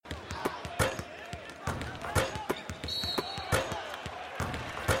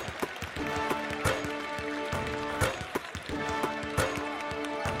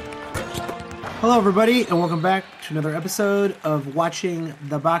Hello, everybody, and welcome back to another episode of Watching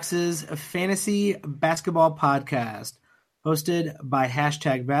the Boxes Fantasy Basketball Podcast, hosted by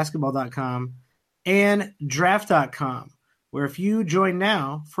 #basketball.com and draft.com, where if you join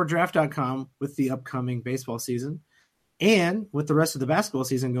now for draft.com with the upcoming baseball season and with the rest of the basketball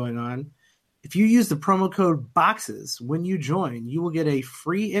season going on, if you use the promo code BOXES when you join, you will get a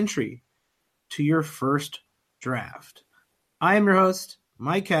free entry to your first draft. I am your host,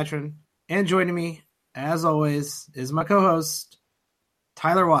 Mike Catron. And joining me, as always, is my co-host,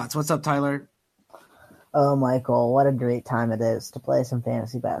 Tyler Watts. What's up, Tyler? Oh, Michael, what a great time it is to play some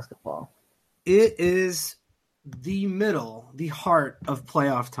fantasy basketball. It is the heart of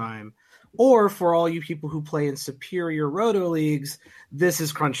playoff time. Or for all you people who play in superior roto leagues, this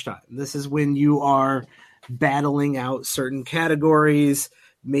is crunch time. This is when you are battling out certain categories,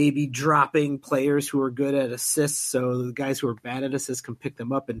 maybe dropping players who are good at assists so the guys who are bad at assists can pick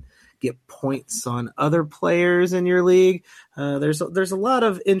them up and get points on other players in your league. There's a lot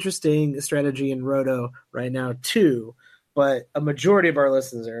of interesting strategy in Roto right now too, but a majority of our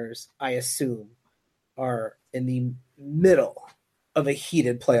listeners, I assume, are in the middle of a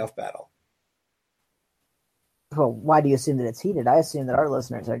heated playoff battle. Well, why do you assume that it's heated? I assume that our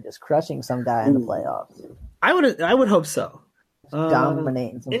listeners are just crushing some guy in the playoffs. I would hope so.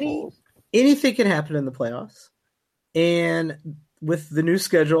 Dominating some fools. Anything can happen in the playoffs, and with the new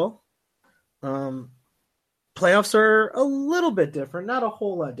schedule, playoffs are a little bit different, not a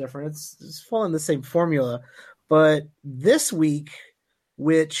whole lot different. It's following the same formula, but this week,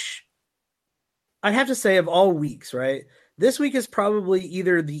 which I have to say of all weeks, right? This week is probably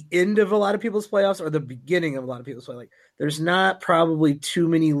either the end of a lot of people's playoffs or the beginning of a lot of people's playoffs. Like, there's not probably too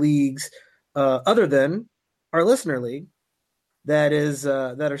many leagues other than our listener league that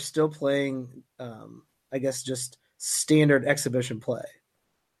are still playing, I guess, just standard exhibition play.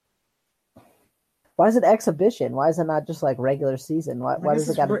 Why is it exhibition? Why is it not just like regular season? Why does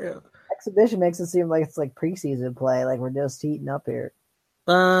it got exhibition? Makes it seem like it's like preseason play, like we're just heating up here.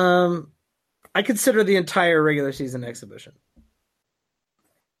 I consider the entire regular season exhibition.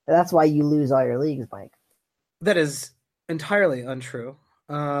 That's why you lose all your leagues, Mike. That is entirely untrue.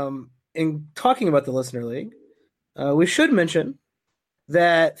 In talking about the listener league, we should mention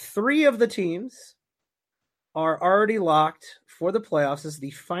that 3 of the teams are already locked for the playoffs. This is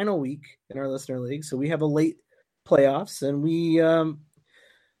the final week in our listener league, so we have a late playoffs, and we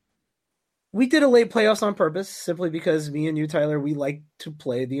did a late playoffs on purpose, simply because me and you, Tyler, we like to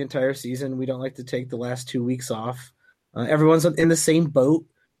play the entire season. We don't like to take the last 2 weeks off. Everyone's in the same boat,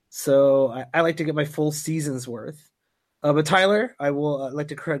 so I like to get my full season's worth. But Tyler, I will like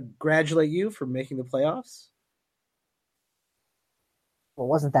to congratulate you for making the playoffs. Well,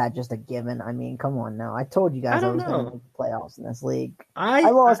 wasn't that just a given? I mean, come on now. I told you guys I was going to make the playoffs in this league.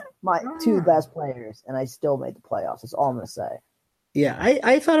 I lost my 2 best players, and I still made the playoffs. That's all I'm going to say. Yeah,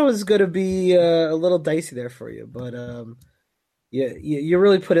 I thought it was going to be a little dicey there for you, but you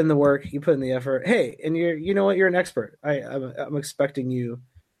really put in the work. You put in the effort. Hey, and you know what? You're an expert. I'm expecting you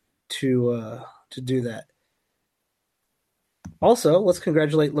to do that. Also, let's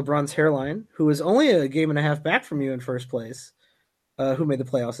congratulate LeBron's hairline, who is only a game and a half back from you in first place. Who made the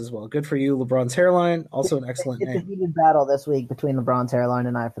playoffs as well. Good for you, LeBron's hairline. Also an excellent name. It's a heated battle this week between LeBron's hairline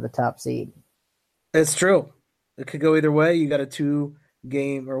and I for the top seed. It's true. It could go either way. You got a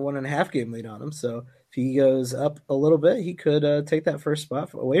 2-game or 1.5 game lead on him. So if he goes up a little bit, he could take that first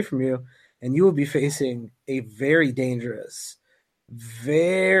spot away from you, and you will be facing a very dangerous,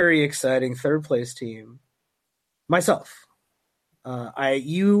 very exciting third-place team. Myself.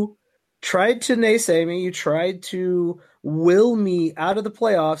 You tried to naysay me. You tried to will me out of the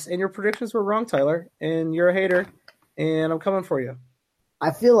playoffs, and your predictions were wrong, Tyler. And you're a hater, and I'm coming for you. I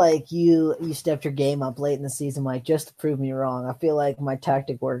feel like you stepped your game up late in the season, Mike, just to prove me wrong. I feel like my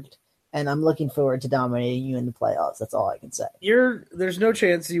tactic worked, and I'm looking forward to dominating you in the playoffs. That's all I can say. There's no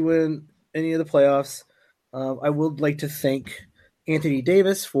chance you win any of the playoffs. I would like to thank Anthony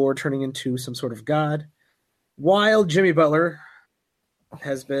Davis for turning into some sort of god, while Jimmy Butler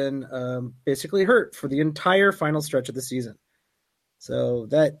has been basically hurt for the entire final stretch of the season. So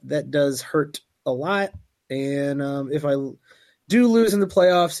that does hurt a lot. And if I do lose in the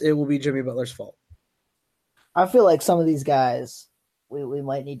playoffs, it will be Jimmy Butler's fault. I feel like some of these guys we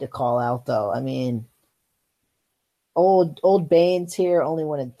might need to call out, though. I mean, old Baines here only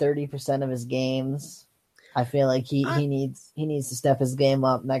winning 30% of his games. I feel like he needs to step his game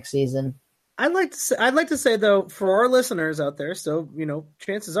up next season. I'd like to say though, for our listeners out there, so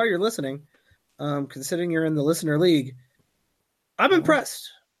chances are you're listening. Considering you're in the listener league, I'm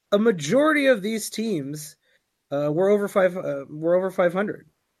impressed. A majority of these teams were over 500,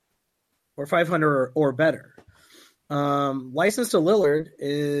 or 500 or better. Licensed to Lillard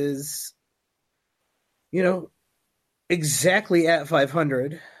is, exactly at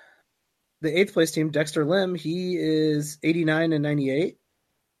 500. The 8th place team, Dexter Lim, he is 89 and 98.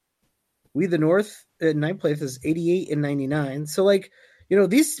 We the North at 9th place is 88 and 99. So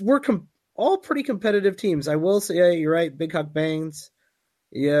these were all pretty competitive teams. I will say, yeah, you're right. Big Hawk Bangs.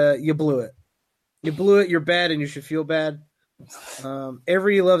 Yeah, you blew it. You blew it. You're bad, and you should feel bad.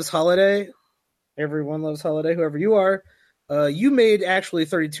 Every loves Holiday. Everyone loves Holiday. Whoever you are, you made actually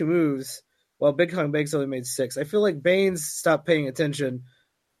 32 moves, while Big Hawk Bangs only made 6. I feel like Baines stopped paying attention.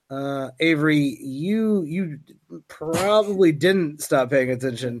 Avery, you probably didn't stop paying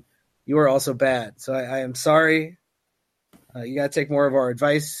attention. You are also bad. So I am sorry. You got to take more of our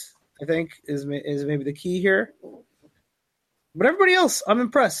advice, I think, is maybe the key here. But everybody else, I'm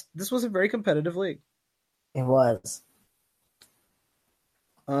impressed. This was a very competitive league. It was.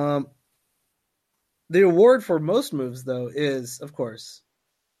 The award for most moves, though, is, of course,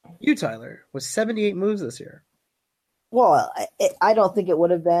 you, Tyler, with 78 moves this year. Well, I don't think it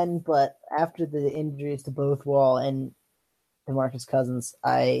would have been, but after the injuries to both Wall and DeMarcus Cousins,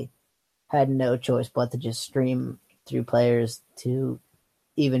 I had no choice but to just stream through players to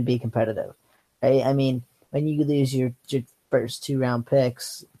even be competitive. Right? I mean, when you lose your first 2-round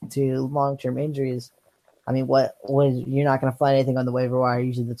picks to long-term injuries, I mean, you're not going to find anything on the waiver wire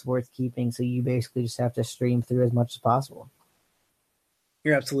usually that's worth keeping, so you basically just have to stream through as much as possible.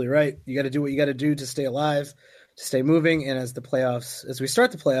 You're absolutely right. You got to do what you got to do to stay alive, to stay moving, and as we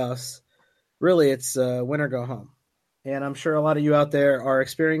start the playoffs, really it's win or go home. And I'm sure a lot of you out there are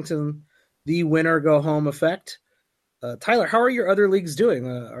experiencing the win or go home effect. Tyler, how are your other leagues doing?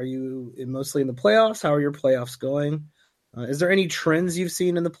 Are you mostly in the playoffs? How are your playoffs going? Is there any trends you've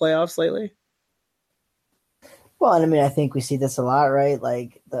seen in the playoffs lately? Well, I mean, I think we see this a lot, right?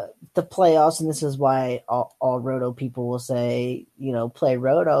 Like the playoffs, and this is why all Roto people will say, play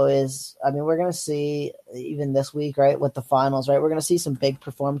Roto is, I mean, we're going to see even this week, right, with the finals, right? We're going to see some big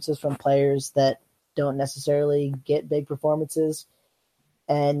performances from players that don't necessarily get big performances,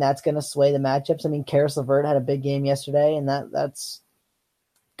 and that's going to sway the matchups. I mean, Karis LeVert had a big game yesterday, and that's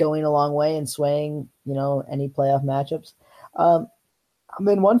going a long way in swaying, any playoff matchups. I'm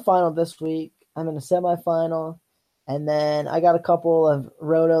in one final this week. I'm in a semifinal. And then I got a couple of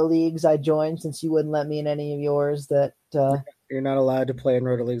Roto leagues I joined since you wouldn't let me in any of yours. That you're not allowed to play in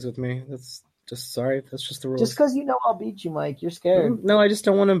Roto leagues with me. That's just sorry. That's just the rules. Just because I'll beat you, Mike. You're scared. No, I just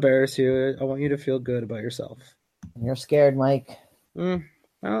don't want to embarrass you. I want you to feel good about yourself. You're scared, Mike. I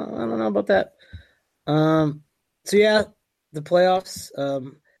don't know about that. So yeah, the playoffs.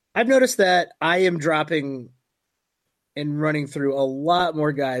 I've noticed that I am dropping and running through a lot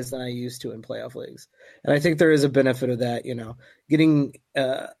more guys than I used to in playoff leagues. And I think there is a benefit of that,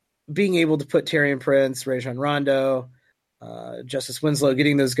 being able to put Taurean Prince, Rajon Rondo, Justice Winslow,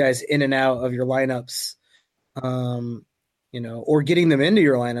 getting those guys in and out of your lineups, or getting them into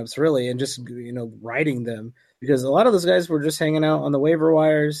your lineups really, and just, riding them, because a lot of those guys were just hanging out on the waiver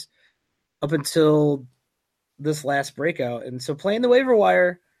wires up until this last breakout. And so playing the waiver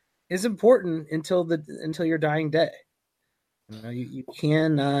wire is important until your dying day. You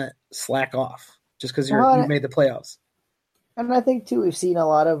cannot slack off just because you made the playoffs. And I think too, we've seen a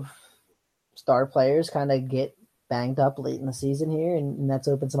lot of star players kind of get banged up late in the season here, and that's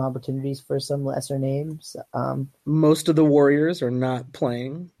opened some opportunities for some lesser names. Most of the Warriors are not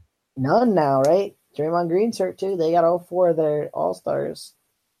playing. None now, right? Draymond Green's hurt too. They got all 4 of their all-stars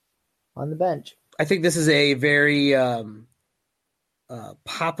on the bench. I think this is a very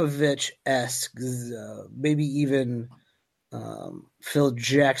Popovich-esque, maybe even Phil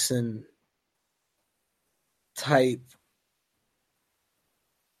Jackson type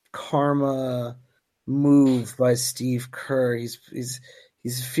karma move by Steve Kerr. He's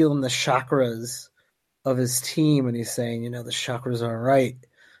feeling the chakras of his team, and he's saying, the chakras are right.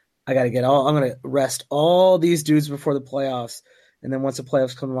 I'm going to rest all these dudes before the playoffs, and then once the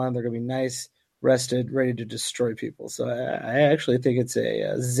playoffs come along, they're going to be nice, rested, ready to destroy people. So I actually think it's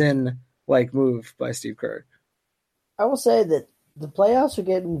a Zen-like move by Steve Kerr. I will say that the playoffs are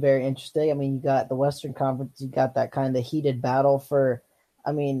getting very interesting. I mean, you got the Western Conference, you got that kind of heated battle for,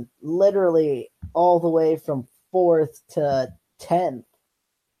 I mean, literally all the way from 4th to 10th,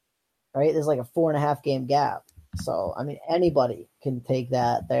 right? There's like a 4.5 game gap. So, I mean, anybody can take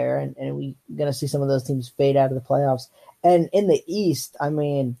that there, and we're going to see some of those teams fade out of the playoffs. And in the East, I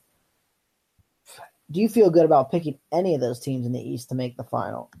mean, do you feel good about picking any of those teams in the East to make the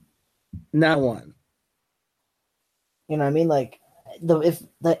final? Not one. You know what I mean? Like, if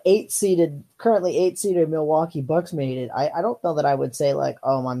the currently eight seeded Milwaukee Bucks made it, I don't know that I would say like,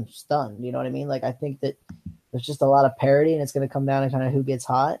 oh, I'm stunned. You know what I mean? Like, I think that there's just a lot of parity, and it's going to come down to kind of who gets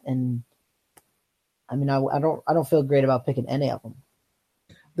hot. And I mean, I don't feel great about picking any of them.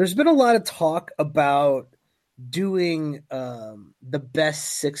 There's been a lot of talk about doing the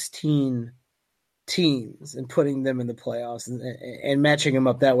best 16 teams and putting them in the playoffs and matching them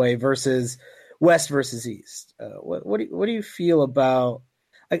up that way versus West versus East. What do you feel about?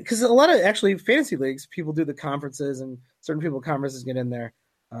 Because a lot of actually fantasy leagues, people do the conferences, and certain people conferences get in there.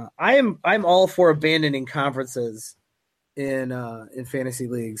 I'm all for abandoning conferences in fantasy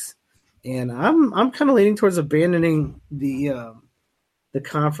leagues, and I'm kind of leaning towards abandoning the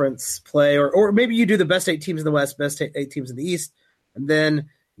conference play, or maybe you do the best 8 teams in the West, best 8 teams in the East, and then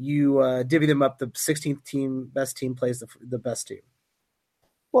you divvy them up. The 16th best team plays the best team.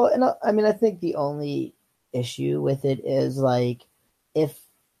 Well, and I mean, I think the only issue with it is like if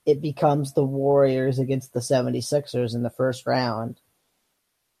it becomes the Warriors against the 76ers in the first round.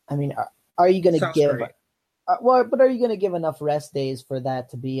 I mean, are you going to give but are you going to give enough rest days for that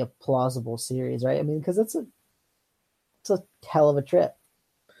to be a plausible series, right? I mean, because it's a hell of a trip.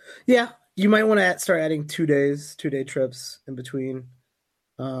 Yeah, you might want to start adding 2-day trips in between.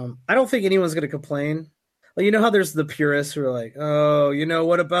 I don't think anyone's going to complain. Like, you know how there's the purists who are like, oh,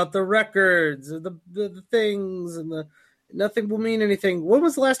 what about the records, the things, and nothing will mean anything. When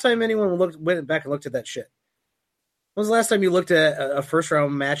was the last time anyone went back and looked at that shit? When was the last time you looked at a first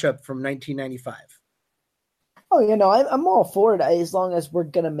round matchup from 1995? Oh, I'm all for it as long as we're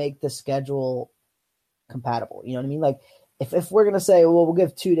going to make the schedule compatible. You know what I mean? Like, if we're going to say, well, we'll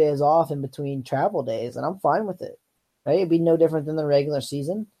give 2 days off in between travel days, and I'm fine with it, right? It'd be no different than the regular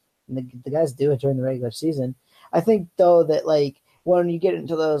season. And the guys do it during the regular season. I think, though, that, like, when you get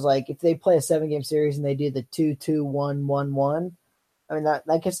into those, like, if they play a 7-game series and they do the 2-2-1-1-1, I mean,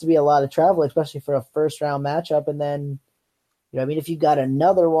 that gets to be a lot of travel, especially for a first-round matchup. And then, I mean, if you got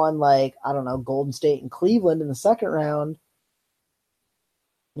another one like, I don't know, Golden State and Cleveland in the second round,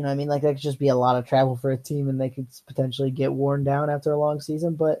 I mean, like, that could just be a lot of travel for a team, and they could potentially get worn down after a long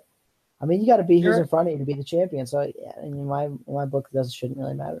season. But, I mean, you got to be who's in front of you to be the champion. So, yeah, in my book, it shouldn't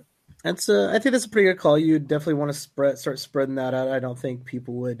really matter. I think that's a pretty good call. You definitely want to start spreading that out. I don't think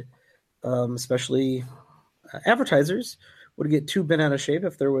people would, especially advertisers, would get too bent out of shape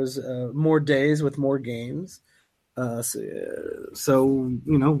if there was more days with more games. So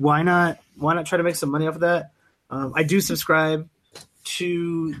why not try to make some money off of that? I do subscribe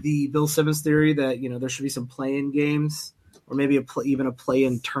to the Bill Simmons theory that there should be some play-in games, or maybe even a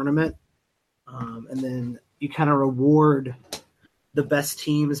play-in tournament, and then you kind of reward the best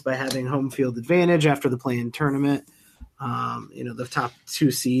teams by having home field advantage after the play-in tournament. The top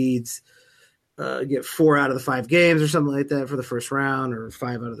 2 seeds get 4 out of the 5 games or something like that for the first round, or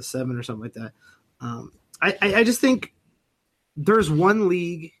 5 out of the 7 or something like that. I just think there's one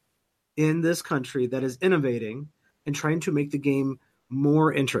league in this country that is innovating and trying to make the game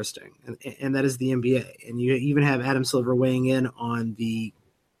more interesting, and that is the NBA. And you even have Adam Silver weighing in on the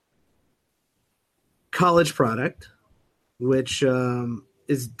college product, which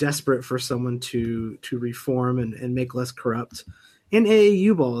is desperate for someone to reform and make less corrupt, and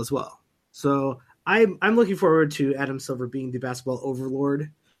AAU ball as well. So I'm looking forward to Adam Silver being the basketball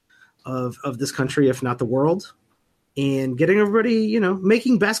overlord of this country, if not the world, and getting everybody,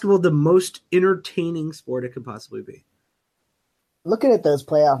 making basketball the most entertaining sport it could possibly be. Looking at those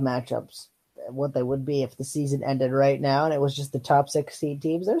playoff matchups, what they would be if the season ended right now and it was just the top 16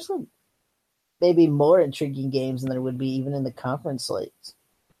 teams, there's some maybe more intriguing games than there would be even in the conference slates.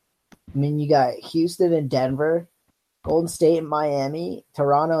 I mean, you got Houston and Denver, Golden State and Miami,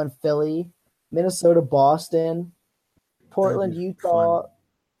 Toronto and Philly, Minnesota, Boston, Portland, Utah, fun.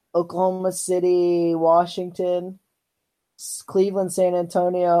 Oklahoma City, Washington, Cleveland, San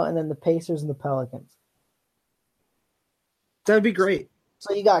Antonio, and then the Pacers and the Pelicans. That'd be great.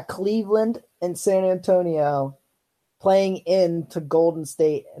 So you got Cleveland and San Antonio playing into Golden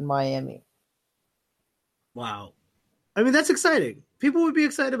State and Miami. Wow. I mean, that's exciting. People would be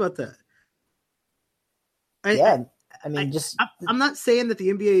excited about that. I'm not saying that the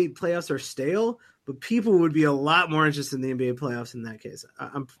NBA playoffs are stale, but people would be a lot more interested in the NBA playoffs in that case.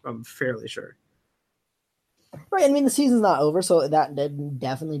 I'm fairly sure. Right. I mean, the season's not over, so that would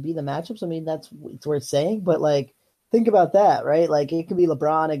definitely be the matchups. I mean, it's worth saying, but like, think about that, right? Like, it could be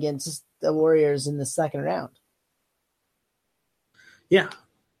LeBron against the Warriors in the second round. Yeah,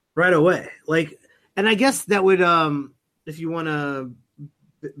 right away. Like, and I guess that would, if you want to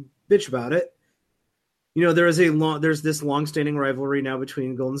bitch about it, there's this long-standing rivalry now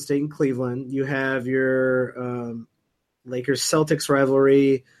between Golden State and Cleveland. You have your Lakers Celtics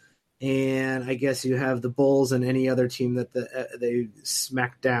rivalry, and I guess you have the Bulls and any other team that they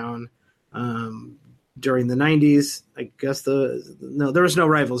smacked down during the 90s. I guess there was no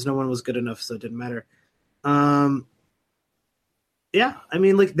rivals. No one was good enough, so it didn't matter. Yeah, I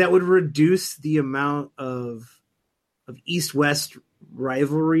mean, like that would reduce the amount of East-West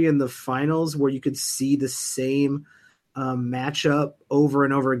rivalry in the finals, where you could see the same matchup over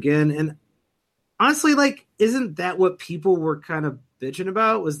and over again. And honestly, like, isn't that what people were kind of bitching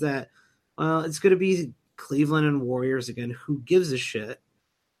about? Was that, well, it's going to be Cleveland and Warriors again. Who gives a shit?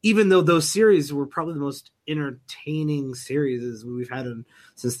 Even though those series were probably the most entertaining series we've had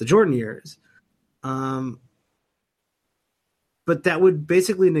since the Jordan years. But that would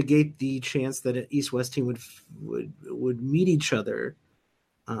basically negate the chance that an East-West team would meet each other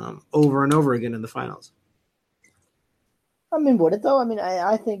over and over again in the finals. I mean, would it though? I mean,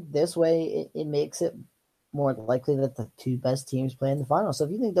 I think this way it makes it more likely that the two best teams play in the finals. So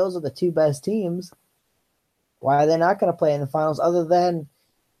if you think those are the two best teams, why are they not going to play in the finals other than,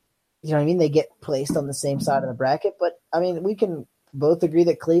 you know what I mean, they get placed on the same side of the bracket? But, I mean, we can both agree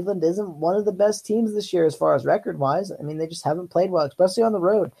that Cleveland isn't one of the best teams this year as far as record-wise. I mean, they just haven't played well, especially on the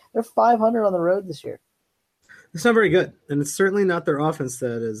road. They're 500 on the road this year. It's not very good, and it's certainly not their offense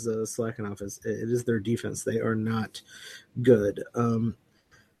that is slacking off. It is their defense. They are not good.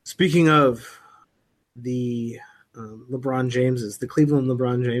 Speaking of the LeBron Jameses, the Cleveland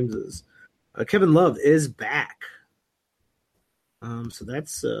LeBron Jameses, Kevin Love is back. So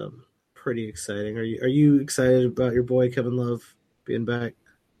that's pretty exciting. Are you excited about your boy Kevin Love being back?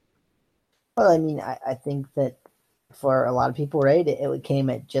 Well, I mean, I think that for a lot of people, right, it came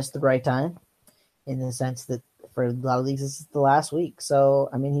at just the right time in the sense that for a lot of leagues, this is the last week. So,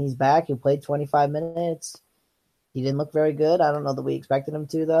 I mean, he's back. He played 25 minutes. He didn't look very good. I don't know that we expected him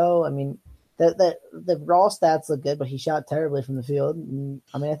to, though. I mean, the raw stats look good, but he shot terribly from the field. And,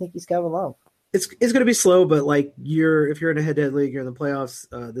 I mean, I think he's Kevin Love. It's going to be slow, but like if you're in a head-to-head league, you're in the playoffs.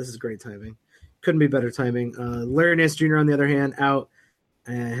 This is great timing. Couldn't be better timing. Larry Nance Jr. on the other hand, out,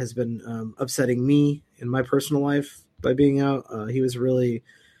 has been upsetting me in my personal life by being out. He was really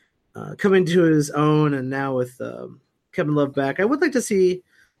coming to his own, and now with Kevin Love back, I would like to see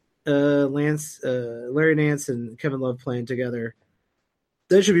Larry Nance and Kevin Love playing together.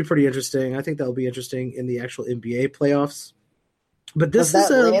 That should be pretty interesting. I think that'll be interesting in the actual NBA playoffs. But this was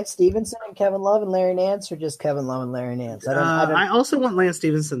that is Lance Stevenson and Kevin Love and Larry Nance, or just Kevin Love and Larry Nance? I also want Lance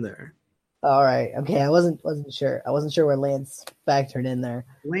Stevenson there. All right, okay. I wasn't sure. I wasn't sure where Lance factored in there.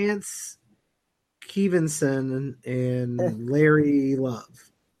 Lance Stevenson and Larry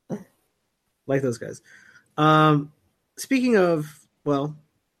Love, like those guys. Speaking of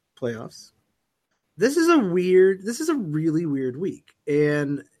playoffs, this is a really weird week,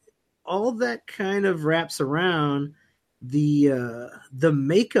 and all that kind of wraps around the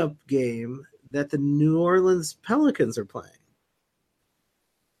makeup game that the New Orleans Pelicans are playing.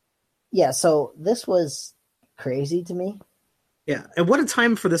 Yeah, so this was crazy to me. Yeah, and what a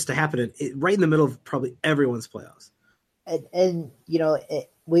time for this to happen right in the middle of probably everyone's playoffs. And you know,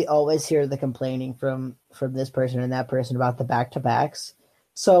 we always hear the complaining from this person and that person about the back-to-backs.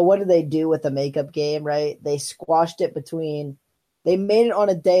 So what did they do with the makeup game, right? They squashed it they made it on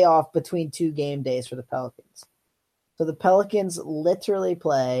a day off between two game days for the Pelicans. So the Pelicans literally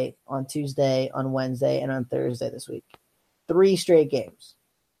play on Tuesday, on Wednesday, and on Thursday this week. 3 straight games.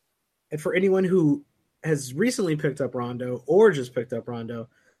 And for anyone who has recently picked up Rondo or just picked up Rondo,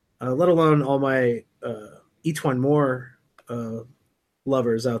 let alone all my E'Twaun Moore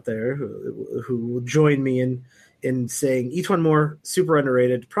lovers out there who will join me in saying E'Twaun Moore, super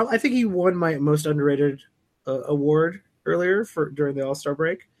underrated. I think he won my most underrated award earlier during the All-Star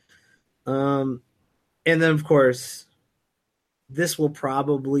break. And then, of course, this will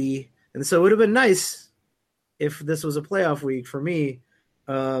probably – and so it would have been nice if this was a playoff week for me.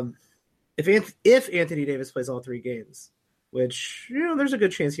 If Anthony Davis plays all 3 games, which, you know, there's a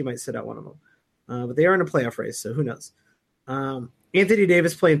good chance he might sit out one of them. But they are in a playoff race, so who knows? Anthony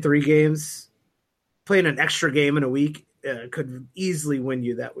Davis playing 3 games, playing an extra game in a week, could easily win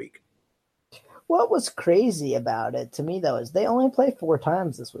you that week. What was crazy about it to me, though, is they only play 4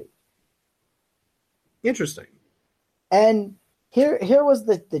 times this week. Interesting. And here was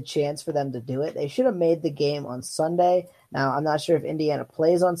the chance for them to do it. They should have made the game on Sunday. Now, I'm not sure if Indiana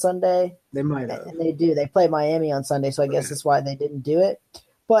plays on Sunday. They might have. And they do. They play Miami on Sunday, so I guess that's why they didn't do it.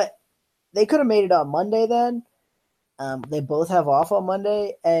 But they could have made it on Monday then. They both have off on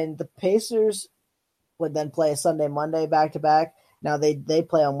Monday, and the Pacers would then play a Sunday, Monday back-to-back. Now they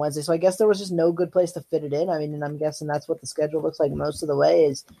play on Wednesday, so I guess there was just no good place to fit it in. I mean, and I'm guessing that's what the schedule looks like most of the way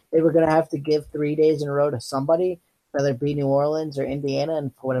is they were going to have to give 3 days in a row to somebody. whether it be New Orleans or Indiana,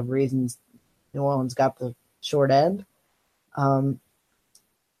 and for whatever reasons, New Orleans got the short end. Um,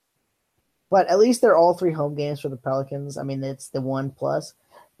 but at least they're all three home games for the Pelicans. I mean, it's the 1+.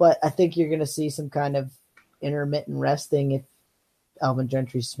 But I think you're going to see some kind of intermittent resting if Alvin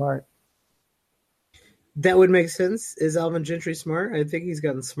Gentry's smart. That would make sense. Is Alvin Gentry smart? I think he's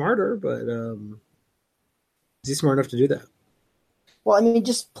gotten smarter, but is he smart enough to do that? Well, I mean,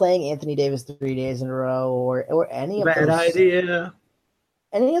 just playing Anthony Davis 3 days in a row, or any of Bad those, idea.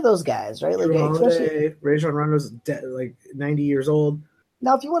 any of those guys, right? Drew Like, especially Holiday, Rajon Rondo's like 90 years old.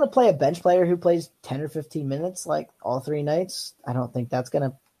 now, if you want to play a bench player who plays 10 or 15 minutes, like all 3 nights, I don't think that's going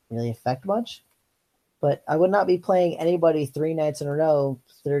to really affect much. But I would not be playing anybody 3 nights in a row,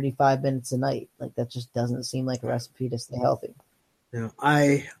 35 minutes a night. Like, that just doesn't seem like a recipe to stay healthy. No,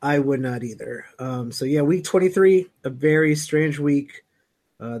 I would not either. So yeah, week 23, a very strange week.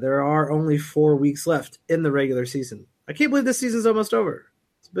 There are only 4 weeks left in the regular season. I can't believe this season's almost over.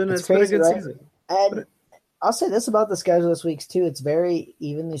 It's been a good right? season. And I'll say this about the schedule this week too: it's very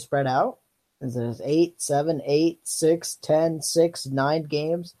evenly spread out. There's 8, 7, 8, 6, 10, 6, 9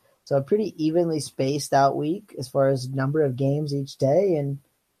 games. So a pretty evenly spaced out week as far as number of games each day. And,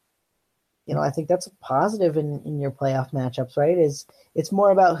 I think that's a positive in your playoff matchups, right? It's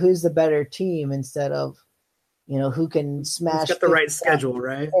more about who's the better team instead of, who can smash. It's got the right schedule,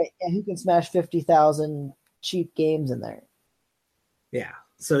 right? And who can smash 50,000 cheap games in there. Yeah.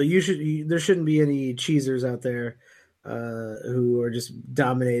 So there shouldn't be any cheesers out there who are just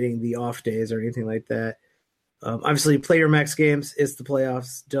dominating the off days or anything like that. Obviously, play your max games. It's the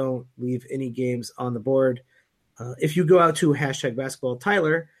playoffs. Don't leave any games on the board. If you go out to #basketball,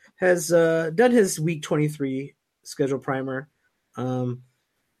 Tyler has done his week 23 schedule primer.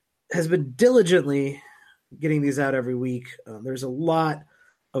 Has been diligently getting these out every week. There's a lot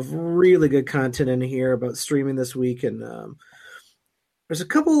of really good content in here about streaming this week, and there's a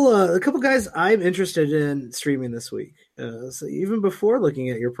couple guys I'm interested in streaming this week. So even before looking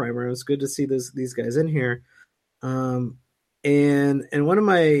at your primer, it was good to see these guys in here. And one of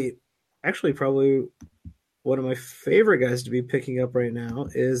my, actually probably one of my favorite guys to be picking up right now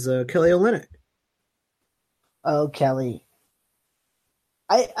is Kelly Olynyk. Oh, Kelly.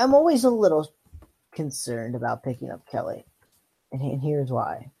 I'm always a little concerned about picking up Kelly. And here's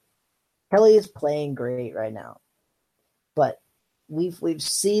why. Kelly is playing great right now. But we've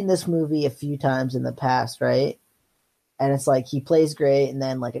seen this movie a few times in the past, right? And it's like he plays great and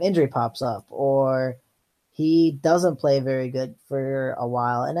then like an injury pops up, or he doesn't play very good for a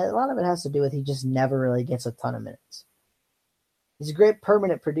while. And a lot of it has to do with he just never really gets a ton of minutes. He's a great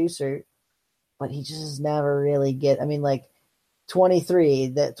permanent producer, but he just never really like 23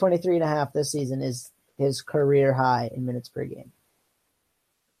 and a half this season is his career high in minutes per game.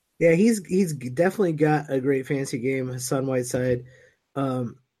 Yeah, he's definitely got a great fantasy game. Hassan Whiteside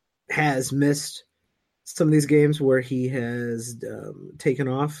has missed some of these games where he has taken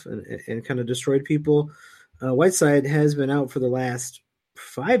off and kind of destroyed people. Whiteside has been out for the last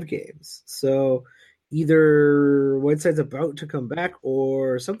 5 games. So either Whiteside's about to come back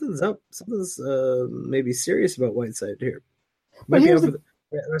or something's up. Something's maybe serious about Whiteside here. Might be out for the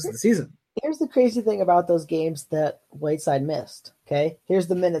rest of the season. Here's the crazy thing about those games that Whiteside missed, okay? Here's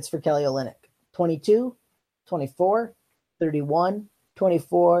the minutes for Kelly Olynyk. 22, 24, 31,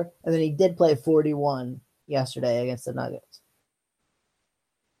 24, and then he did play 41 yesterday against the Nuggets.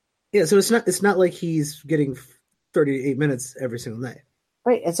 Yeah, so it's not like he's getting 38 minutes every single night.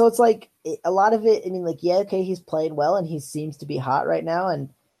 Right, and so it's like a lot of it, yeah, okay, he's played well and he seems to be hot right now,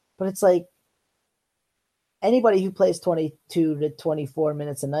 but it's like anybody who plays 22 to 24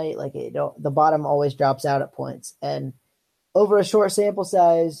 minutes a night, the bottom always drops out at points. And over a short sample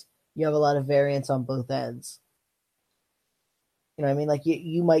size, you have a lot of variance on both ends. You know what I mean? Like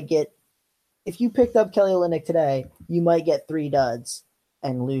you might get, if you picked up Kelly Olynyk today, you might get 3 duds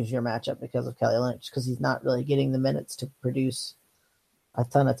and lose your matchup because of Kelly Olynyk, because he's not really getting the minutes to produce a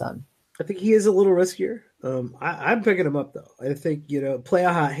ton. I think he is a little riskier. I'm picking him up though. I think, play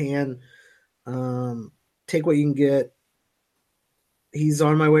a hot hand, take what you can get. He's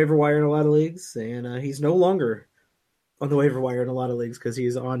on my waiver wire in a lot of leagues, and he's no longer on the waiver wire in a lot of leagues because he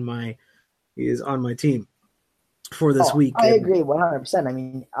is on my team for this week. I agree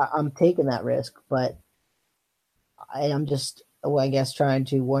 100%. I'm taking that risk, but I'm just, I guess, trying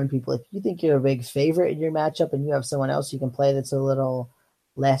to warn people, if you think you're a big favorite in your matchup and you have someone else you can play that's a little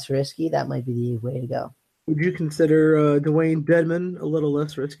less risky, that might be the way to go. Would you consider Dwayne Dedmon a little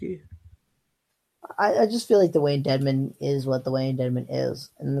less risky? I just feel like Dwayne Dedmon is what Dwayne Dedmon is,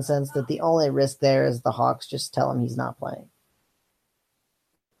 in the sense that the only risk there is the Hawks just tell him he's not playing.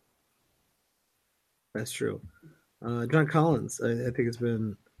 That's true. John Collins, I think it's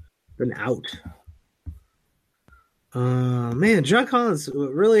been out. Man, John Collins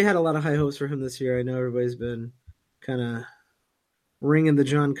really had a lot of high hopes for him this year. I know everybody's been kind of ringing the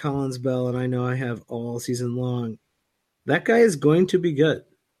John Collins bell, and I know I have all season long. That guy is going to be good.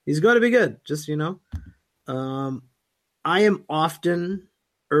 He's going to be good. Just I am often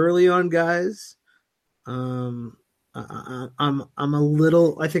early on guys. I'm a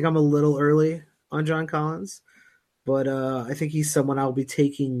little. I think I'm a little early on John Collins, but I think he's someone I'll be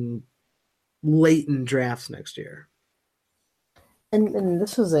taking late in drafts next year. And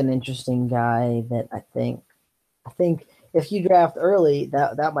this was an interesting guy that I think if you draft early,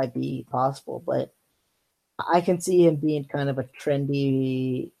 that might be possible, but I can see him being kind of a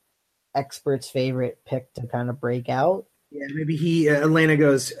trendy expert's favorite pick to kind of break out. Yeah, maybe Atlanta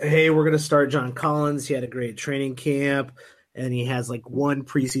goes, hey, we're going to start John Collins. He had a great training camp, and he has like one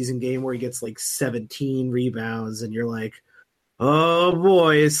preseason game where he gets like 17 rebounds, and you're like, oh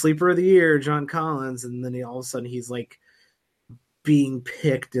boy, sleeper of the year, John Collins. And then all of a sudden he's like being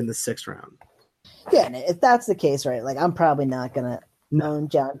picked in the 6th round. Yeah, and if that's the case, right, like I'm probably not going to own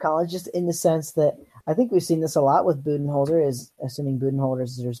John Collins, just in the sense that I think we've seen this a lot with Budenholzer, is assuming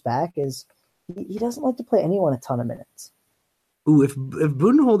Budenholzer is back, is he doesn't like to play anyone a ton of minutes. Ooh, if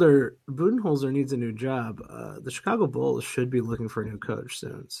Budenholzer needs a new job, the Chicago Bulls should be looking for a new coach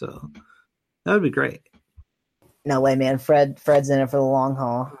soon. So that would be great. No way, man. Fred's in it for the long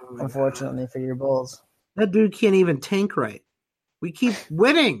haul, unfortunately, for your Bulls. That dude can't even tank right. We keep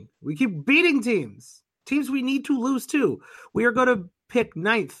winning. We keep beating teams we need to lose to. We are going to pick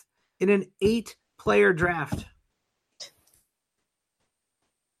 9th in an 8-player draft.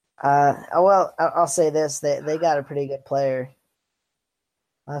 Well, I'll say this: they got a pretty good player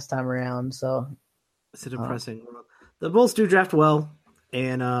last time around, so it's depressing. The Bulls do draft well,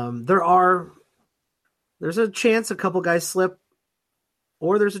 and there's a chance a couple guys slip,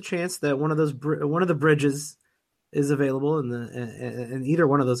 or there's a chance that one of the bridges is available, and either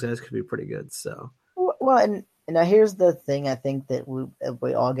one of those guys could be pretty good. So, well, and now here's the thing: I think that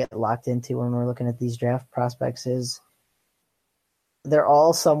we all get locked into when we're looking at these draft prospects is they're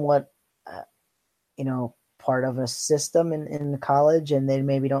all somewhat, part of a system in college, and they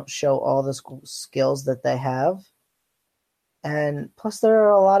maybe don't show all the skills that they have. And plus, there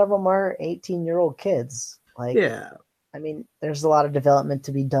are a lot of them are 18-year-old kids. Like, yeah, I mean, there's a lot of development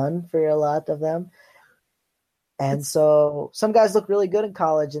to be done for a lot of them. And so some guys look really good in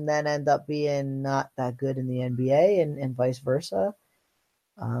college and then end up being not that good in the NBA and vice versa.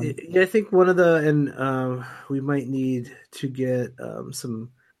 I think we might need to get some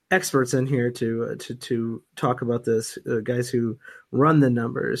experts in here to talk about this, guys who run the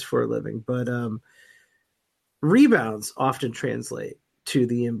numbers for a living. But rebounds often translate to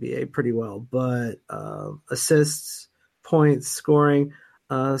the NBA pretty well, but assists, points, scoring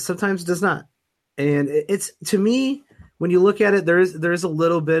sometimes does not. And it's, to me, when you look at it, there is a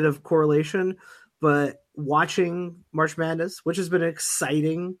little bit of correlation, but watching March Madness, which has been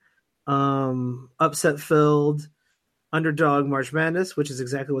exciting, upset-filled, underdog March Madness, which is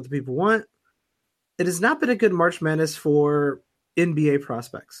exactly what the people want, it has not been a good March Madness for NBA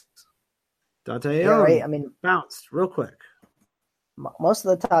prospects. Dante Ayo, right. I mean, bounced real quick. Most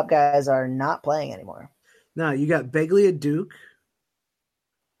of the top guys are not playing anymore. Now, you got Begley at Duke.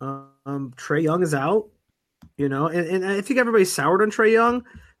 Trae Young is out, and I think everybody's soured on Trae Young.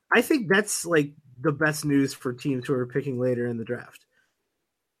 I think that's like the best news for teams who are picking later in the draft.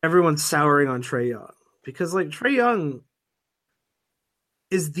 Everyone's souring on Trae Young because like Trae Young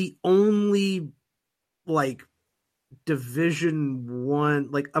is the only like Division I,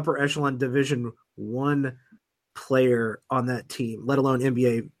 like upper echelon Division I player on that team, let alone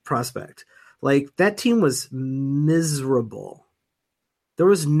NBA prospect. Like that team was miserable. There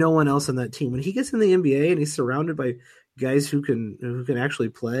was no one else on that team. When he gets in the NBA and he's surrounded by guys who can actually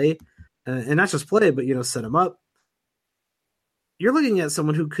play, and not just play, but set him up, you're looking at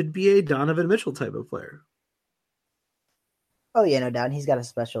someone who could be a Donovan Mitchell type of player. Oh yeah, no doubt. He's got a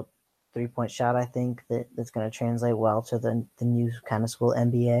special 3-point shot. I think that's going to translate well to the new kind of school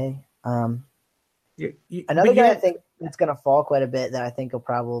NBA. Another guy I think that's going to fall quite a bit that I think will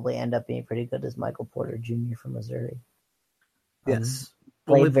probably end up being pretty good is Michael Porter Jr. from Missouri. Yes.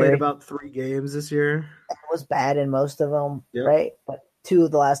 Only played about 3 games this year. It was bad in most of them, yep. Right? But the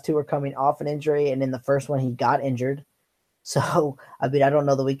last 2 were coming off an injury, and in the first one he got injured. So, I mean, I don't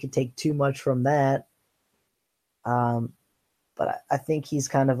know that we could take too much from that. But I think he's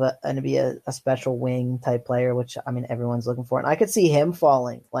kind of going to be a special wing type player, which, I mean, everyone's looking for. And I could see him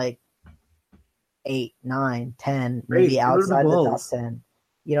falling like 8, 9, 10, maybe outside the top 10.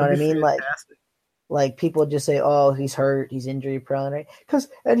 You know what I mean? Fantastic. Like people just say, "Oh, he's hurt, he's injury prone," right?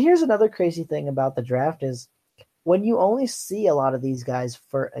 And here's another crazy thing about the draft is when you only see a lot of these guys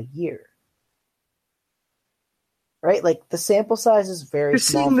for a year, right? Like the sample size is very You're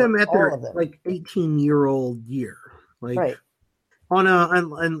small seeing for them at all their of them, like 18-year-old year, like right? on a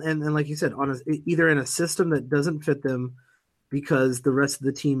and like you said, on either in a system that doesn't fit them because the rest of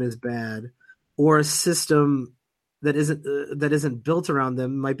the team is bad, or a system that isn't built around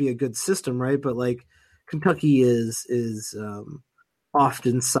them. Might be a good system, right? But like Kentucky is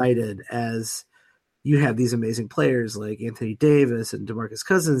often cited as you have these amazing players like Anthony Davis and DeMarcus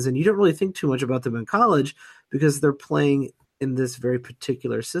Cousins, and you don't really think too much about them in college because they're playing in this very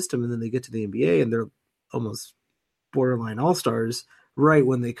particular system, and then they get to the NBA and they're almost borderline all stars right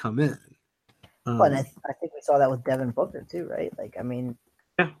when they come in. But I think we saw that with Devin Booker too, right? Like, I mean,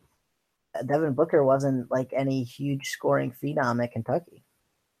 Yeah, Devin Booker wasn't like any huge scoring phenom at Kentucky.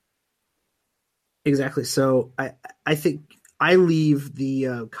 exactly. So I think I leave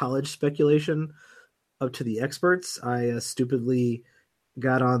the college speculation up to the experts. I stupidly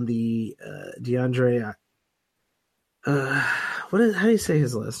got on the DeAndre. How do you say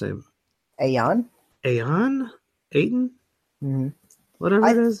his last name? Ayon? Ayon, Aiton, Mm-hmm. whatever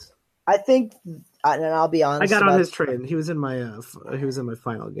I it is. I think, and I'll be I honest got on about. his train. He was in my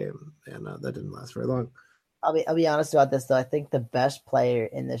final game, and that didn't last very long. I'll be honest about this though. I think the best player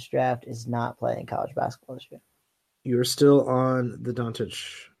in this draft is not playing college basketball this year. You were still on the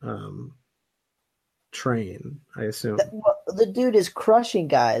Doncic train, I assume, The dude is crushing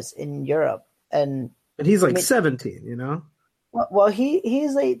guys in Europe, and and he's I like mean, 17. You know, well,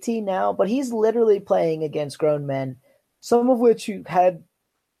 he's 18 now, but he's literally playing against grown men, some of which who had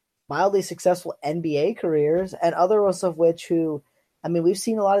mildly successful NBA careers, and others of which who, I mean, we've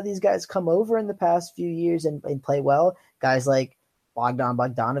seen a lot of these guys come over in the past few years and play well. Guys like Bogdan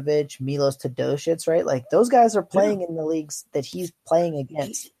Bogdanovic, Milos Teodosic, right? Like those guys are yeah. playing in the leagues that he's playing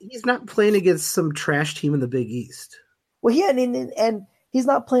against. He's not playing against some trash team in the Big East. Well, yeah, and he's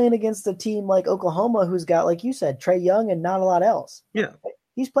not playing against a team like Oklahoma, who's got, like you said, Trae Young and not a lot else. Yeah,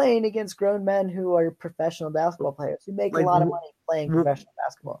 He's playing against grown men who are professional basketball players who make a like lot of money playing professional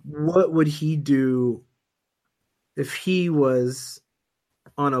basketball. what would he do if he was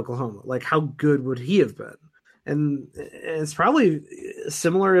on Oklahoma? Like, how good would he have been? And it's probably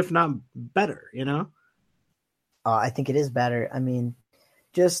similar, if not better. You know? I think it is better. I mean,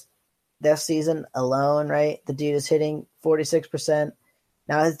 just this season alone, right? The dude is hitting 46%.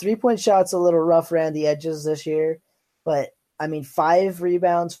 Now his 3-point shot's a little rough around the edges this year, but I mean, 5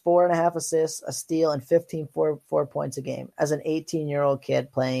 rebounds, 4.5 assists, a steal, and 15 4 points a game as an 18-year-old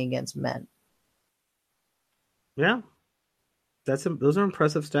kid playing against men. Yeah, those are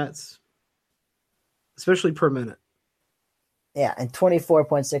impressive stats, especially per minute. Yeah, and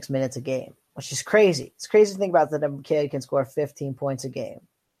 24.6 minutes a game, which is crazy. It's crazy to think about that a kid can score 15 points a game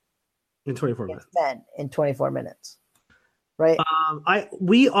In 24 minutes. Men in 24 minutes, right?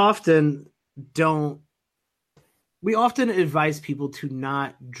 We often don't. We often advise people to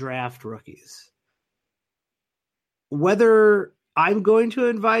not draft rookies. Whether I'm going to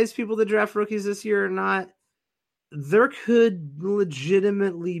advise people to draft rookies this year or not, there could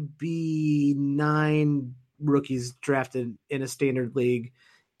legitimately be 9 rookies drafted in a standard league,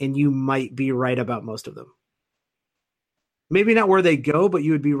 and you might be right about most of them. Maybe not where they go, but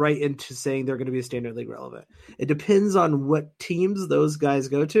you would be right into saying they're going to be a standard league relevant. It depends on what teams those guys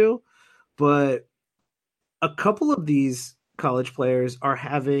go to, but a couple of these college players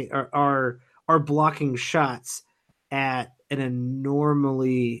are blocking shots at an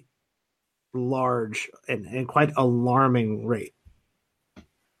enormously large and quite alarming rate.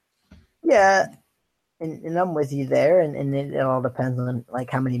 Yeah, and I'm with you there, and it all depends on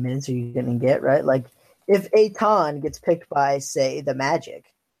like how many minutes are you going to get, right? Like if Aton gets picked by, say, the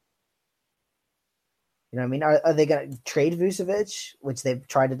Magic, you know what I mean? Are they going to trade Vucevic, which they've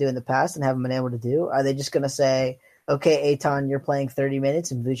tried to do in the past and haven't been able to do? Are they just going to say, okay, Aton, you're playing 30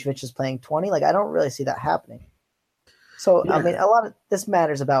 minutes and Vucevic is playing 20? Like, I don't really see that happening. So, yeah. I mean, a lot of this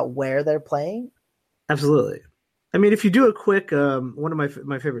matters about where they're playing. Absolutely. I mean, if you do a quick, one of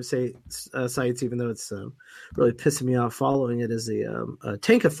my favorite sites, even though it's really pissing me off following it, is the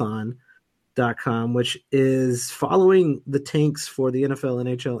Tankathon.com, which is following the tanks for the NFL,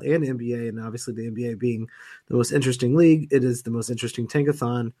 NHL, and NBA, and obviously the NBA being the most interesting league, it is the most interesting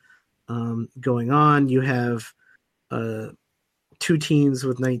tankathon going on. You have 2 teams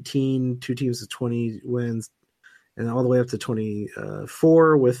with 19, 2 teams with 20 wins, and all the way up to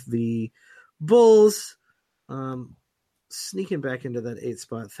 24 with the Bulls sneaking back into that 8th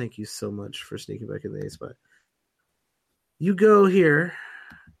spot. Thank you so much for sneaking back in the 8th spot. You go here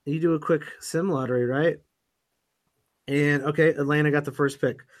you do a quick sim lottery, right? And okay, Atlanta got the first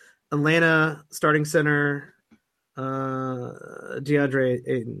pick. Atlanta starting center, DeAndre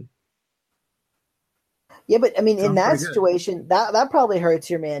Ayton. Yeah, but I mean, in Sounds that pretty good. situation, that probably hurts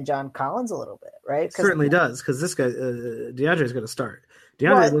your man John Collins a little bit, right? Because Certainly does because this guy DeAndre is going to start.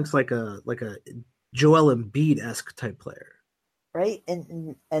 DeAndre what, looks like a Joel Embiid esque type player. right?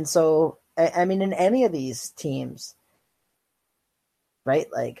 And so I mean, in any of these teams, right?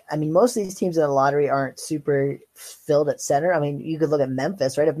 Like, I mean, most of these teams in the lottery aren't super filled at center. I mean, you could look at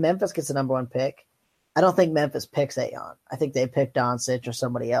Memphis, right? If Memphis gets the number one pick, I don't think Memphis picks Ayon. I think they pick Doncic or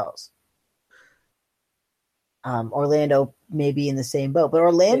somebody else. Orlando may be in the same boat, but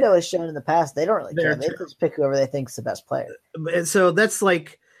Orlando has shown in the past they don't really care. They just pick whoever they think is the best player. And so that's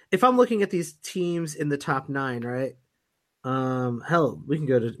like if I'm looking at these teams in the top 9, right? Hell, we can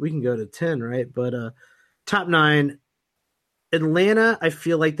go to 10, right? But top 9, Atlanta, I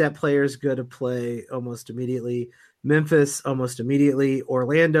feel like that player is going to play almost immediately. Memphis, almost immediately.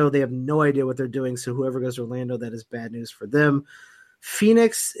 Orlando, they have no idea what they're doing. So whoever goes to Orlando, that is bad news for them.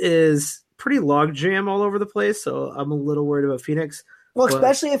 Phoenix is pretty logjam all over the place, so I'm a little worried about Phoenix. Well,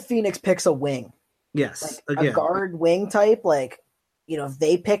 especially if Phoenix picks a wing. Yes, like a guard wing type, like, you know, if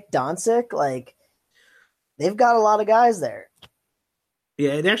they pick Doncic, like, they've got a lot of guys there.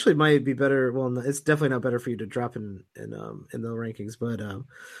 Yeah, it actually might be better. Well, it's definitely not better for you to drop in the rankings, but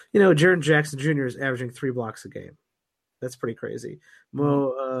you know, Jaren Jackson Jr. is averaging 3 blocks a game. That's pretty crazy.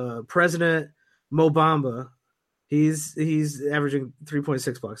 President Mo Bamba, he's averaging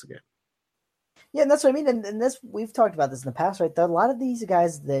 3.6 blocks a game. Yeah, and that's what I mean. And this, we've talked about this in the past, right? A lot of these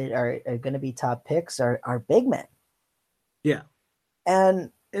guys that are going to be top picks are big men. Yeah,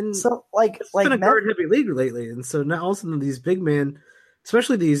 and so it's been a guard heavy league lately, and so now all of a sudden these big men,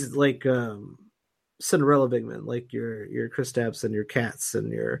 especially these like Cinderella big men, like your Kristaps and your Cats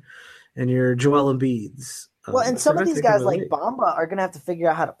and your Joel Embiids. Well, and some of these guys like Bamba are going to have to figure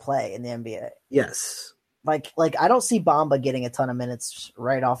out how to play in the NBA. Yes. Like I don't see Bamba getting a ton of minutes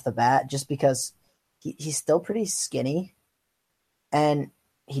right off the bat just because he's still pretty skinny and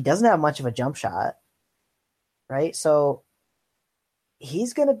he doesn't have much of a jump shot, right? So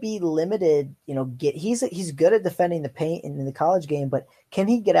he's going to be limited, you know, he's good at defending the paint in the college game, but can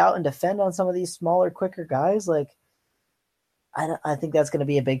he get out and defend on some of these smaller, quicker guys? Like, I think that's going to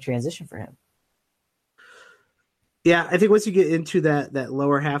be a big transition for him. Yeah, I think once you get into that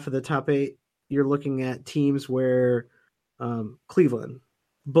lower half of the top 8, you're looking at teams where Cleveland,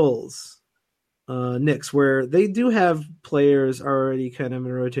 Bulls, Knicks, where they do have players already kind of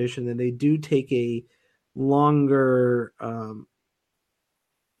in rotation, and they do take a longer,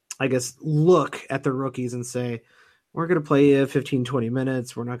 I guess, look at the rookies and say, we're going to play you 15, 20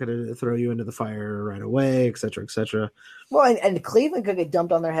 minutes. We're not going to throw you into the fire right away, et cetera, et cetera. Well, and Cleveland could get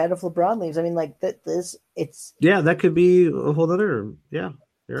dumped on their head if LeBron leaves. I mean, like, it's... Yeah, that could be a whole other, yeah.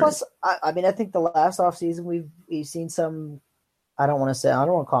 Plus, right. I mean, I think the last offseason we've seen some, I don't want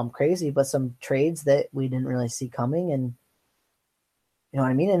to call them crazy, but some trades that we didn't really see coming. And you know what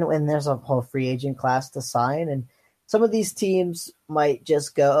I mean? And there's a whole free agent class to sign. And some of these teams might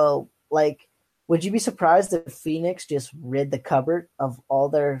just go, like, would you be surprised if Phoenix just rid the cupboard of all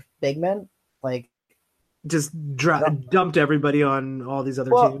their big men? Like, just dumped everybody on all these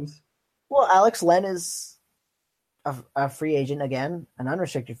other teams? Well, Alex Len is a free agent again, an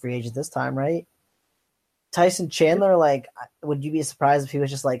unrestricted free agent this time, right? Tyson Chandler, like, would you be surprised if he was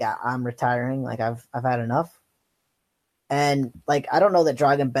just like, I'm retiring, like I've had enough? And like, I don't know that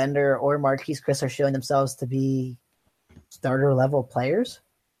Dragan Bender or Marquise Chris are showing themselves to be starter level players.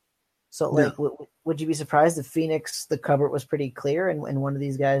 So like, would you be surprised if Phoenix, the cupboard was pretty clear and one of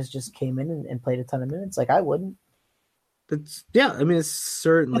these guys just came in and played a ton of minutes? Like, I wouldn't. I mean, it's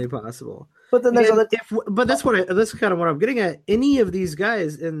certainly possible. But then there's that's kind of what I'm getting at. Any of these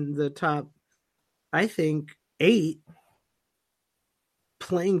guys in the top, I think 8,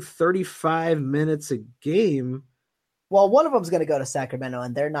 playing 35 minutes a game. Well, one of them's going to go to Sacramento,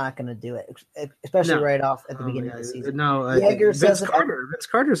 and they're not going to do it, especially right off at the beginning of the season. No, Vince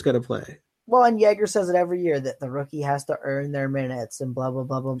Carter's going to play. Well, and Jaeger says it every year that the rookie has to earn their minutes and blah blah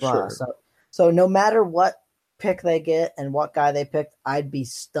blah blah blah. Sure. So no matter what pick they get and what guy they picked, I'd be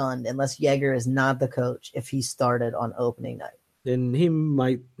stunned unless Jaeger is not the coach if he started on opening night. Then he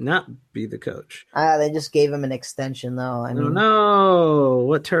might not be the coach. They just gave him an extension, though. I mean, no,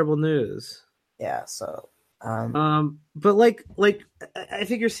 what terrible news. Yeah, so but like I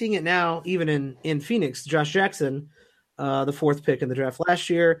think you're seeing it now even in Phoenix. Josh Jackson, the 4th pick in the draft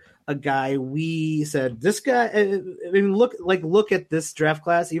last year, a guy we said, this guy, I mean, look at this draft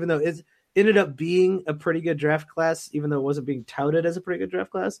class, even though ended up being a pretty good draft class, even though it wasn't being touted as a pretty good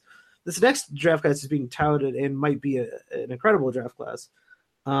draft class. This next draft class is being touted and might be an incredible draft class.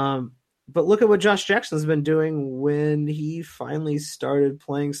 But look at what Josh Jackson's been doing when he finally started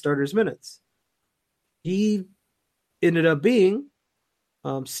playing starters minutes. He ended up being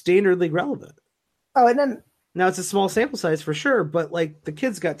standard league relevant. Oh, and then now it's a small sample size for sure, but like the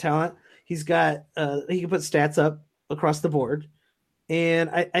kid's got talent. He's got he can put stats up across the board. And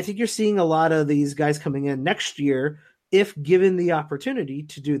I think you're seeing a lot of these guys coming in next year, if given the opportunity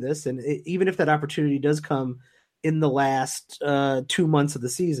to do this, and even if that opportunity does come in the last 2 months of the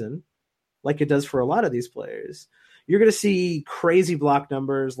season, like it does for a lot of these players, you're going to see crazy block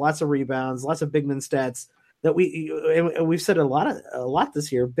numbers, lots of rebounds, lots of big man stats that we've said a lot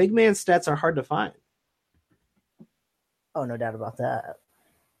this year. Big man stats are hard to find. Oh, no doubt about that.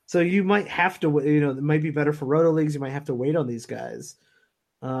 So you might have to, it might be better for roto leagues. You might have to wait on these guys.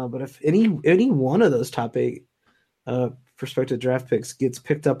 But if any one of those top 8 prospective draft picks gets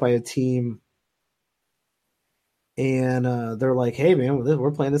picked up by a team and they're like, hey, man,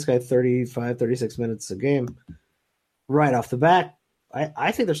 we're playing this guy 35, 36 minutes a game right off the bat,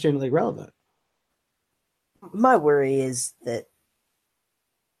 I think they're standard league relevant. My worry is that,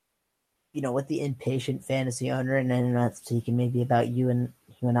 with the impatient fantasy owner, and I'm not speaking maybe about you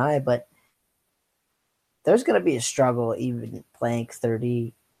and I, but there's going to be a struggle even playing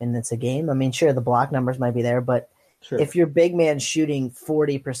 30 minutes a game. I mean, sure, the block numbers might be there, but sure, if your big man's shooting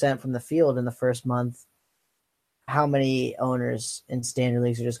 40% from the field in the first month, how many owners in standard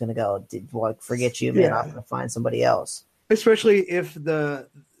leagues are just going to go, forget you, man, I'm going to find somebody else. Especially if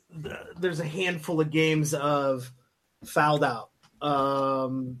there's a handful of games of fouled out,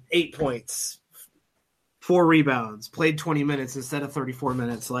 8 points, 4 rebounds, played 20 minutes instead of 34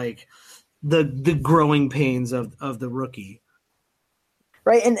 minutes, like the growing pains of the rookie.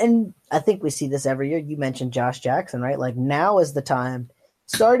 Right, and I think we see this every year. You mentioned Josh Jackson, right? Like now is the time,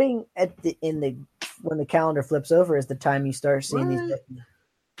 starting when the calendar flips over, is the time you start seeing these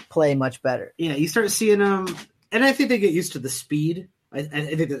play much better. Yeah, you start seeing them, and I think they get used to the speed. I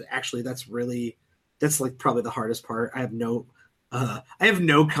think that actually that's like probably the hardest part. I have no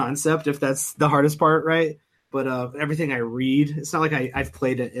concept if that's the hardest part, right? But everything I read, it's not like I've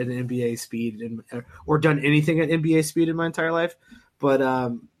played at an NBA speed or done anything at NBA speed in my entire life. But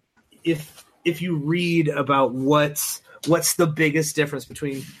if you read about what's the biggest difference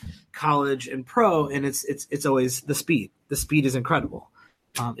between college and pro, and it's always the speed. The speed is incredible.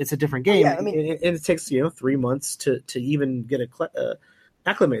 It's a different game, and it takes 3 months to even get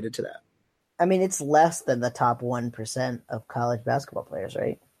acclimated to that. I mean, it's less than the top 1% of college basketball players,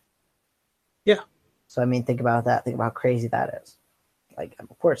 right? Yeah. So I mean, think about that. Think about how crazy that is. Like,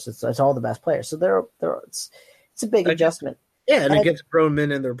 of course, it's all the best players. So it's a big adjustment. Yeah, and it gets grown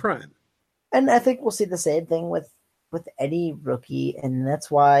men in their prime. And I think we'll see the same thing with any rookie, and that's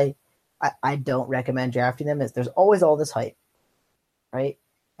why I don't recommend drafting them. Is there's always all this hype, right?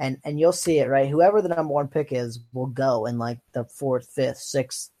 And you'll see it, right? Whoever the number 1 pick is will go in like the 4th, 5th,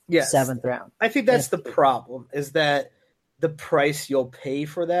 6th, 7th round. I think that's the problem, is that the price you'll pay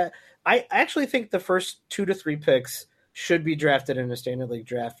for that. I actually think the first 2 to 3 picks should be drafted in a standard league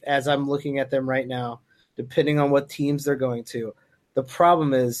draft, as I'm looking at them right now, depending on what teams they're going to. The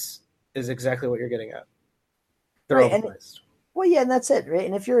problem is exactly what you're getting at. They're overpriced. Well, yeah, and that's it, right?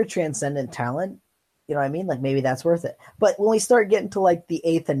 And if you're a transcendent talent, you know what I mean? Like maybe that's worth it. But when we start getting to like the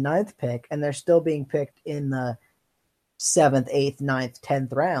 8th and 9th pick, and they're still being picked in the 7th, 8th, 9th,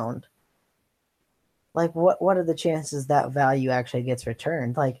 10th round, like what are the chances that value actually gets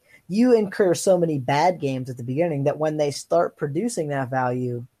returned? Like you incur so many bad games at the beginning that when they start producing that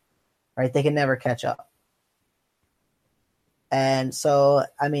value, right, they can never catch up. And so,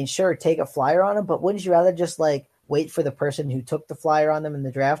 I mean, sure, take a flyer on them, but wouldn't you rather just like wait for the person who took the flyer on them in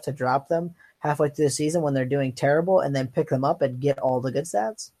the draft to drop them halfway through the season when they're doing terrible and then pick them up and get all the good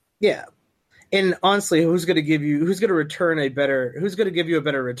stats? Yeah. And honestly, who's going to give you a better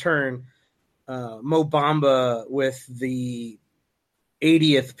return? Mo Bamba with the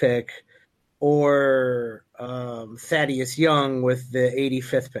 80th pick or Thaddeus Young with the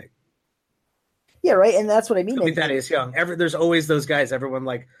 85th pick? Yeah, right. And that's what I mean. Thaddeus Young. There's always those guys. Everyone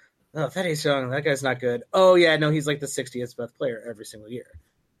like, oh, Thaddeus Young, that guy's not good. Oh, yeah, no, he's like the 60th best player every single year.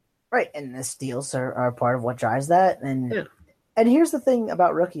 Right, and the steals are part of what drives that. And here's the thing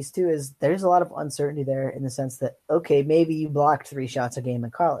about rookies, too, is there's a lot of uncertainty there in the sense that, okay, maybe you blocked 3 shots a game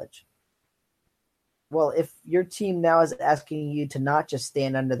in college. Well, if your team now is asking you to not just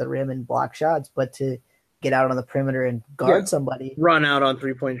stand under the rim and block shots, but to get out on the perimeter and guard somebody. Run out on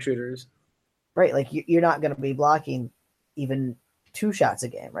 3-point shooters. Right, like you're not going to be blocking even 2 shots a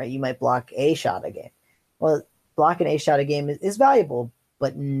game, right? You might block a shot a game. Well, blocking a shot a game is valuable,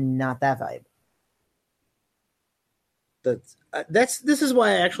 but not that valuable. This is why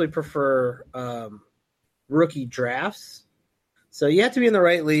I actually prefer rookie drafts. So you have to be in the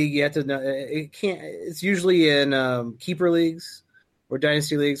right league. You have to know it can't. It's usually in keeper leagues or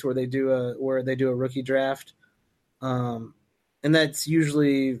dynasty leagues where they do a rookie draft, and that's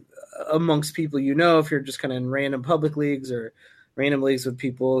usually amongst people you know. If you're just kind of in random public leagues or random leagues with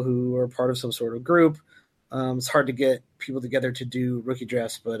people who are part of some sort of group, it's hard to get people together to do rookie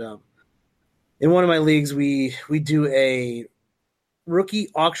drafts. But in one of my leagues, we do a rookie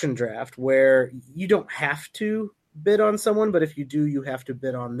auction draft where you don't have to bid on someone, but if you do, you have to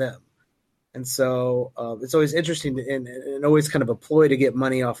bid on them. And so it's always interesting and always kind of a ploy to get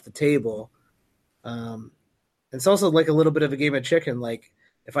money off the table. It's also like a little bit of a game of chicken. Like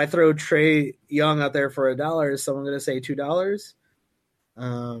if I throw Trae Young out there for $1, is someone going to say $2?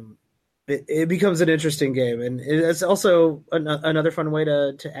 It becomes an interesting game, and it's also another fun way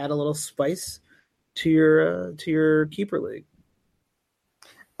to add a little spice to your keeper league.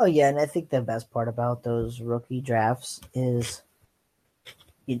 Oh yeah, and I think the best part about those rookie drafts is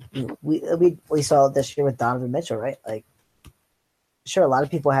we saw it this year with Donovan Mitchell, right? Like, sure, a lot of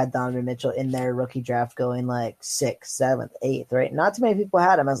people had Donovan Mitchell in their rookie draft going like 6th, 7th, 8th, right? Not too many people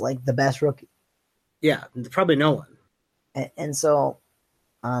had him as like the best rookie. Yeah, probably no one. And so,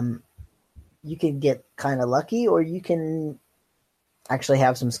 you can get kind of lucky, or you can actually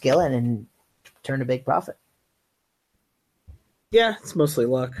have some skill and turn a big profit. Yeah, it's mostly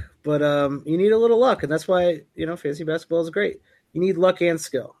luck, but you need a little luck, and that's why fantasy basketball is great. You need luck and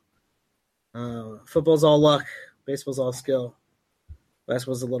skill. Football's all luck, baseball's all skill.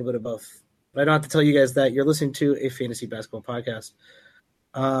 Basketball's a little bit of both. But I don't have to tell you guys that. You're listening to a fantasy basketball podcast.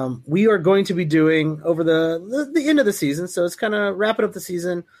 We are going to be doing over the end of the season, so it's kind of wrapping up the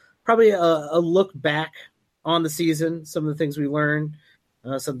season. Probably a look back on the season, some of the things we learned,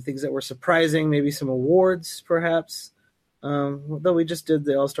 some things that were surprising, maybe some awards, perhaps. Though we just did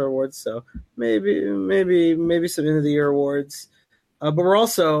the All-Star Awards, so maybe some end of the year awards. But we're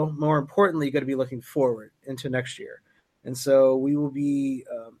also, more importantly, going to be looking forward into next year. And so we will be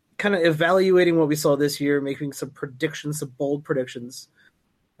kind of evaluating what we saw this year, making some predictions, some bold predictions,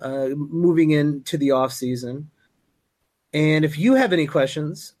 moving into the off season. And if you have any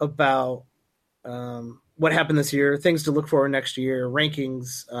questions about what happened this year, things to look for next year,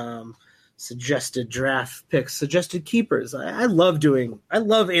 rankings, suggested draft picks, suggested keepers. I love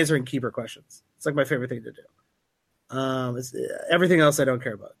answering keeper questions. It's like my favorite thing to do. Everything else I don't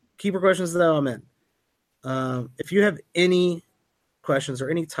care about. Keeper questions, though, I'm in. If you have any questions or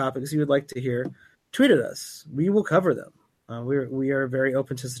any topics you would like to hear, tweet at us. We will cover them. We are very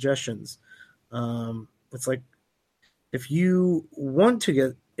open to suggestions. It's like if you want to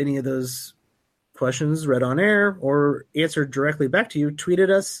get any of those questions read on air or answered directly back to you, tweet at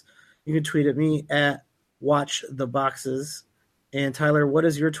us. You can tweet at me at WatchTheBoxes. And Tyler, what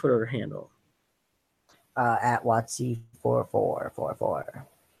is your Twitter handle? At Watsy4444.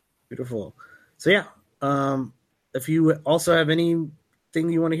 Beautiful. So yeah, if you also have anything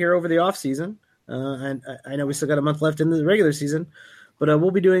you want to hear over the off season, and I know we still got a month left in the regular season, but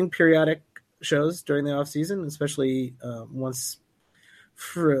we'll be doing periodic shows during the off season, especially once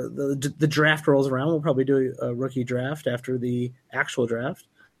for the draft rolls around. We'll probably do a rookie draft after the actual draft.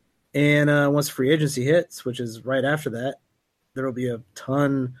 And once free agency hits, which is right after that, there will be a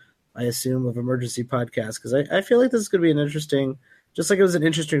ton, I assume, of emergency podcasts because I feel like this is going to be an interesting, just like it was an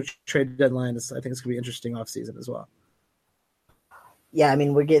interesting trade deadline, I think it's going to be an interesting offseason as well. Yeah, I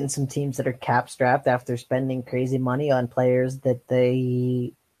mean, we're getting some teams that are cap strapped after spending crazy money on players that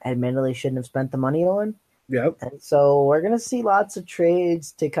they admittedly shouldn't have spent the money on. Yep. And so we're going to see lots of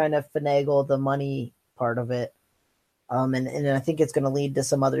trades to kind of finagle the money part of it. And I think it's going to lead to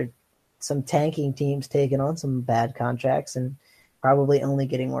some tanking teams taking on some bad contracts and probably only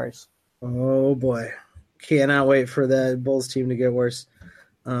getting worse. Oh boy, cannot wait for the Bulls team to get worse.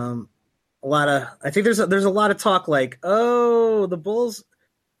 I think there's a lot of talk like, oh, the Bulls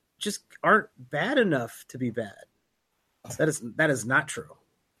just aren't bad enough to be bad. That is not true.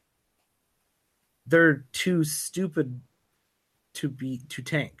 They're too stupid to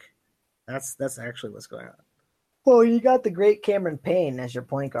tank. That's actually what's going on. Well, you got the great Cameron Payne as your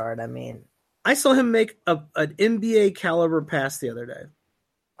point guard. I mean, I saw him make an NBA caliber pass the other day.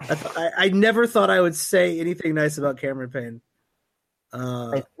 I never thought I would say anything nice about Cameron Payne.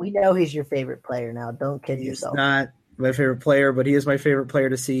 We know he's your favorite player now. Don't kid yourself. He's not my favorite player, but he is my favorite player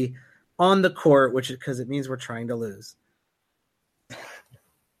to see on the court, because it means we're trying to lose.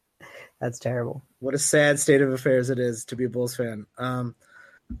 That's terrible. What a sad state of affairs it is to be a Bulls fan.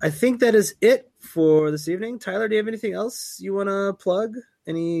 I think that is it for this evening. Tyler, do you have anything else you want to plug?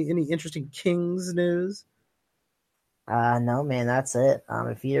 Any interesting Kings news? No, man, that's it.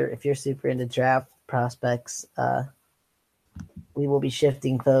 If you're super into draft prospects, we will be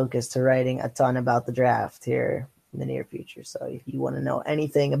shifting focus to writing a ton about the draft here in the near future. So if you want to know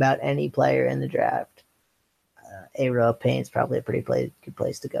anything about any player in the draft, A Row of Pain is probably a pretty good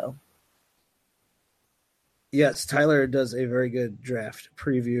place to go. Yes, Tyler does a very good draft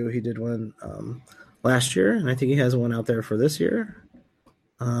preview. He did one last year, and I think he has one out there for this year.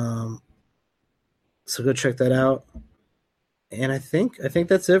 So go check that out. And I think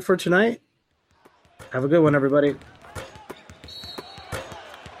that's it for tonight. Have a good one, everybody.